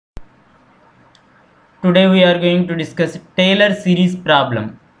Today we are going to discuss Taylor series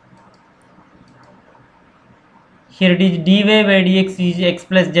problem. Here it is dy by dx is x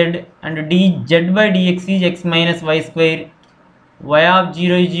plus z and dz by dx is x minus y square. Y of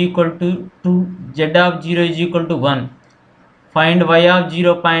 0 is equal to 2, z of 0 is equal to 1. Find y of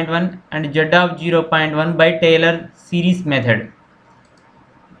 0.1 and z of 0.1 by Taylor series method.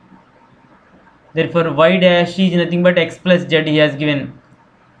 Therefore y dash is nothing but x plus z he has given.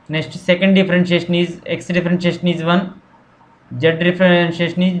 Next second differentiation is x differentiation is 1, z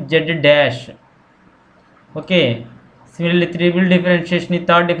differentiation is z dash. Okay, similarly triple differentiation is,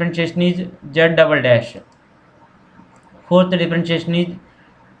 third differentiation is z double dash. Fourth differentiation is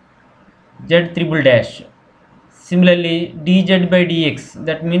z triple dash. Similarly dz by dx,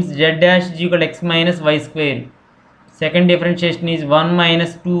 that means z dash is equal to x minus y square. Second differentiation is 1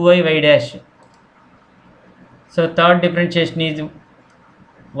 minus 2y y dash. So third differentiation is,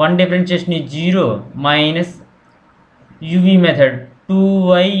 one differentiation is 0 minus uv method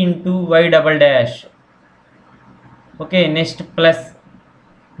 2y into y double dash. Okay, next plus,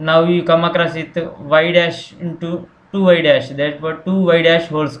 now you come across with y dash into 2y dash, therefore 2y dash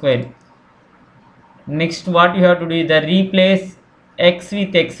whole square. Next what you have to do is the replace x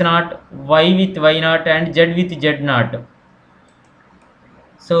with x naught, y with y naught and z with z naught.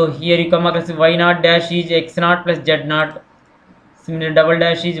 So here you come across y naught dash is x naught plus z naught. Similarly double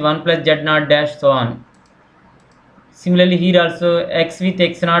dash is 1 plus z naught dash, so on. Similarly here also x with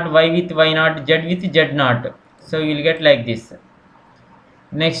x naught, y with y naught, z with z naught. So you will get like this.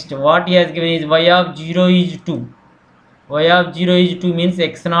 Next what he has given is y of 0 is 2. Y of 0 is 2 means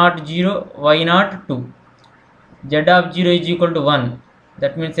x naught 0, y naught 2. Z of 0 is equal to 1.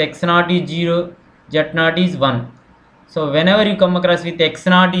 That means x naught is 0, z naught is 1. So whenever you come across with x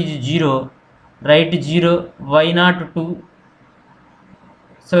naught is 0, write 0, y naught 2.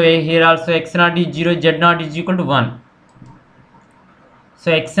 So here also x naught is 0, z naught is equal to 1.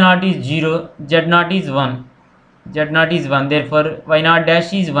 So x naught is 0, z naught is 1. Z naught is 1, therefore y naught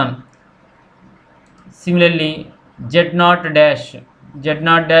dash is 1. Similarly z naught dash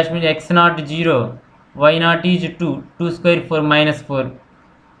means x naught 0, y naught is 2, 2 square 4 minus 4.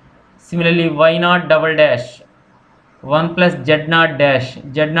 Similarly y naught double dash 1 plus z naught dash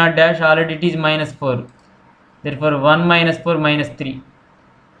already it is minus 4, therefore 1 minus 4 minus 3.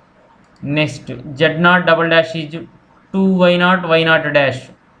 Next z naught double dash is 2 y naught dash,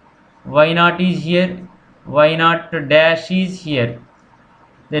 y naught is here, y naught dash is here,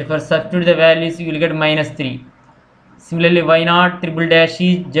 therefore substitute the values, you will get minus 3. Similarly y naught triple dash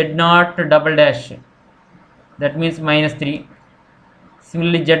is z naught double dash, that means minus 3.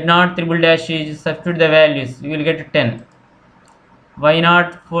 Similarly z naught triple dash is, substitute the values, you will get 10. Y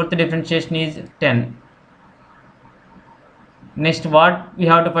naught fourth differentiation is 10. Next what we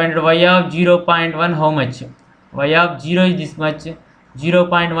have to find out, y of 0.1 how much? Y of 0 is this much,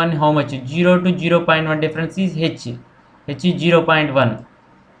 0.1 how much? 0 to 0.1 difference is h is 0.1.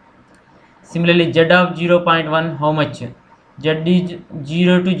 Similarly z of 0.1 how much? Z is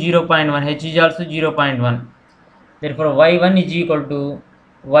 0 to 0.1, h is also 0.1. Therefore y1 is equal to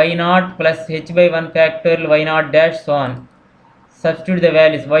y naught plus h by 1 factorial y naught dash, so on. Substitute the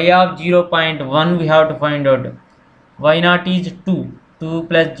values, y of 0.1 we have to find out. Y naught is 2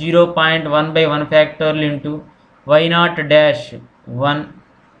 plus 0.1 by 1 factorial into y naught dash 1.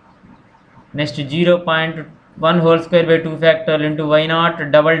 Next 0.1 whole square by 2 factorial into y naught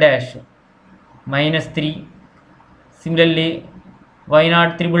double dash minus 3. Similarly y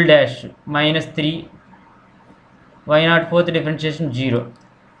naught triple dash minus 3. Y naught fourth differentiation 0.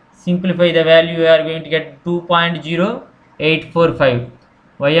 Simplify the value, you are going to get 2.0845.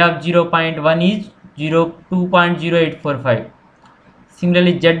 Y of 0.1 is 2.0845.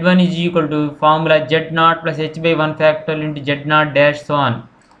 Similarly z1 is equal to formula z naught plus h by 1 factorial into z naught dash, so on.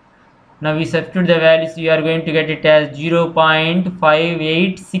 Now we substitute the values, you are going to get it as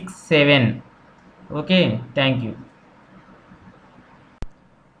 0.5867. Okay, thank you.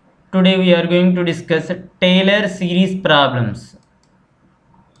 Today we are going to discuss Taylor series problems.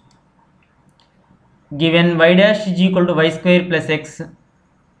 Given y dash is equal to y square plus x,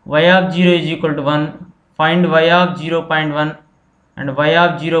 y of 0 is equal to 1, find y of 0.1 and y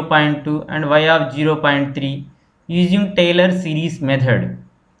of 0.2 and y of 0.3 using Taylor series method.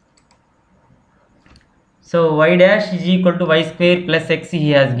 So y dash is equal to y square plus x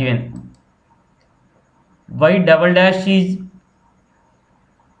he has given. Y double dash is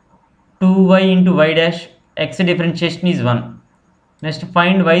 2y into y dash, x differentiation is 1. Next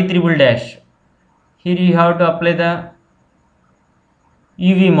find y triple dash. Here you have to apply the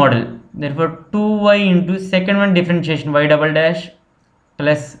UV model. Therefore 2y into second one differentiation y double dash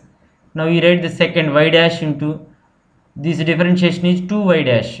plus Now you write the second y dash into this differentiation is 2y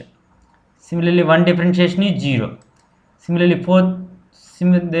dash. Similarly, one differentiation is 0. Similarly,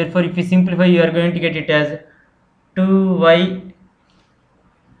 therefore, if you simplify, you are going to get it as 2y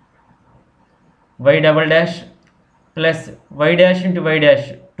y double dash plus y dash into y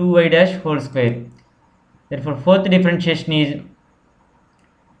dash 2y dash whole square. Therefore, fourth differentiation is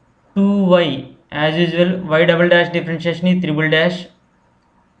 2y, as usual. Y double dash differentiation is triple dash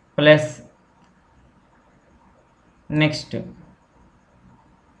plus next.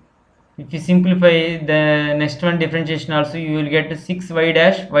 If you simplify the next one differentiation also, you will get 6y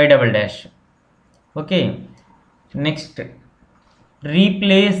dash y double dash. Okay. Next,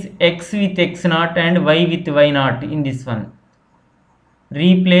 replace x with x naught and y with y naught in this one.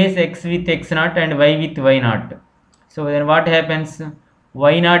 Replace x with x naught and y with y naught. So then what happens?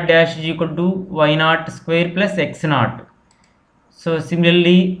 Y naught dash is equal to y naught square plus x naught. So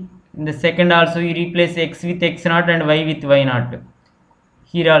similarly, in the second also you replace x with x naught and y with y naught.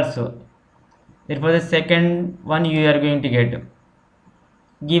 Here also. Therefore, the second one you are going to get.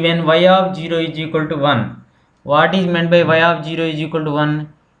 Given y of 0 is equal to 1. What is meant by y of 0 is equal to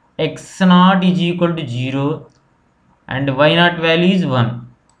 1? X naught is equal to 0 and y naught value is 1.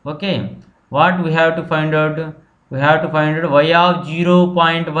 Okay. What we have to find out? We have to find out y of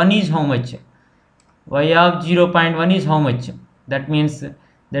 0.1 is how much? Y of 0.1 is how much? That means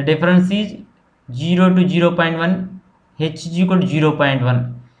the difference is 0 to 0.1. H is equal to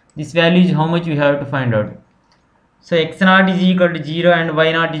 0.1. This value is how much we have to find out. So x naught is equal to 0 and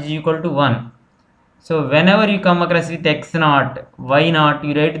y naught is equal to 1. So whenever you come across with x naught, y naught,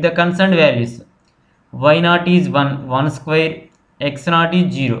 you write the concerned values. Y naught is 1, 1 square, x naught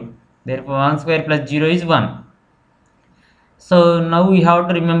is 0. Therefore 1 square plus 0 is 1. So now we have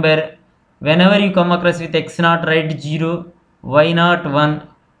to remember, whenever you come across with x naught, write 0, y naught 1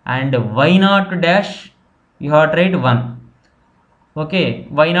 and y naught dash, you have to write 1. Okay,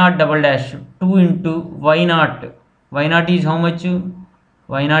 y naught double dash 2 into y naught. Y naught is how much?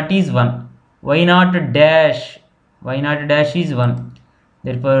 Y naught is 1. Y naught dash is 1.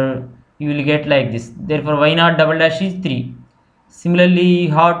 Therefore you will get like this. Therefore y naught double dash is 3. Similarly,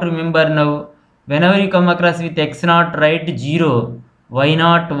 you have to remember now, whenever you come across with x naught, write 0, y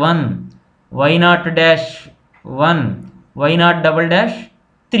naught 1, y naught dash 1, y naught double dash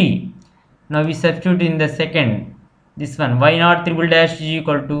 3. Now we substitute in the second. This one, y naught triple dash is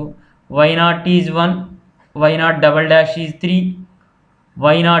equal to y naught is 1, y naught double dash is 3,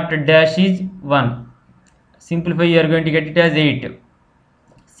 y naught dash is 1. Simplify, you are going to get it as 8.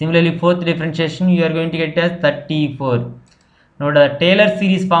 Similarly, fourth differentiation you are going to get it as 34. Now the Taylor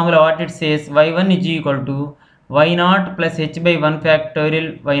series formula, what it says, y1 is equal to y naught plus h by 1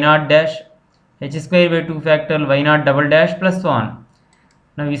 factorial y naught dash, h square by 2 factorial y naught double dash plus so on.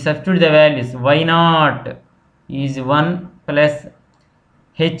 Now we substitute the values. Y naught is 1 plus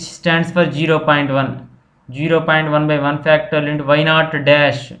h stands for 0.1. 0.1 by 1 factorial into y naught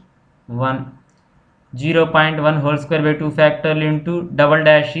dash 1. 0.1 whole square by 2 factorial into double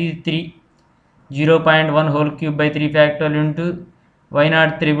dash is 3. 0.1 whole cube by 3 factorial into y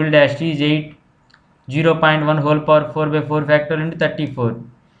naught triple dash is 8. 0.1 whole power 4 by 4 factorial into 34.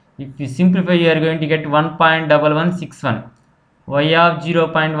 If you simplify, you are going to get 1.1161. Y of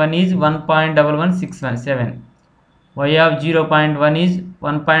 0.1 is 1.11617. Y of 0.1 is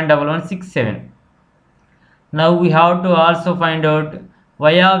 1.1167. Now we have to also find out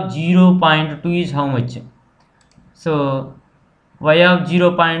y of 0.2 is how much. So y of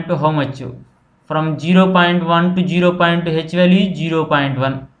 0.2 how much? From 0.1 to 0.2, h value is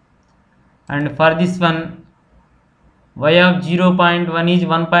 0.1. And for this one, y of 0.1 is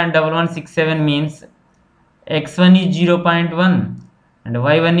 1.1167 means x1 is 0.1 and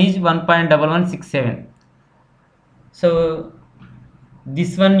y1 is 1.1167. So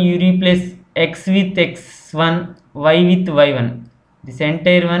this one you replace x with x1, y with y1. This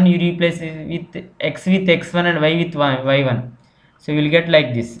entire one you replace with x with x1 and y with y1. So you will get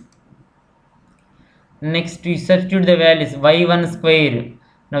like this. Next we substitute the values. Y1 square.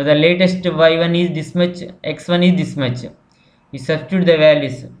 Now the latest y1 is this much, x1 is this much. You substitute the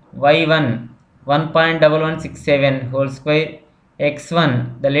values. Y1 1.1167 whole square,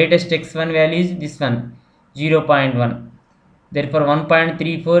 x1, the latest x1 value is this one, 0.1. Therefore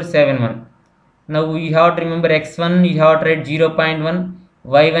 1.3471. Now you have to remember x1 you have to write 0.1,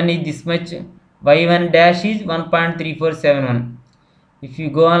 y1 is this much, y1 dash is 1.3471. If you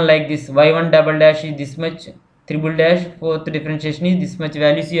go on like this, y1 double dash is this much, triple dash, fourth differentiation is this much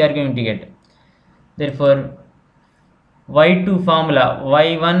values you are going to get. Therefore y2 formula,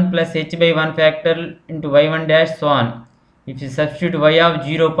 y1 plus h by 1 factorial into y1 dash so on. If you substitute y of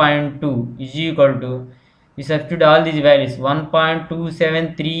 0.2 is equal to, you substitute all these values,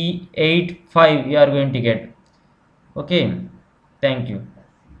 1.27385 you are going to get. Okay, thank you.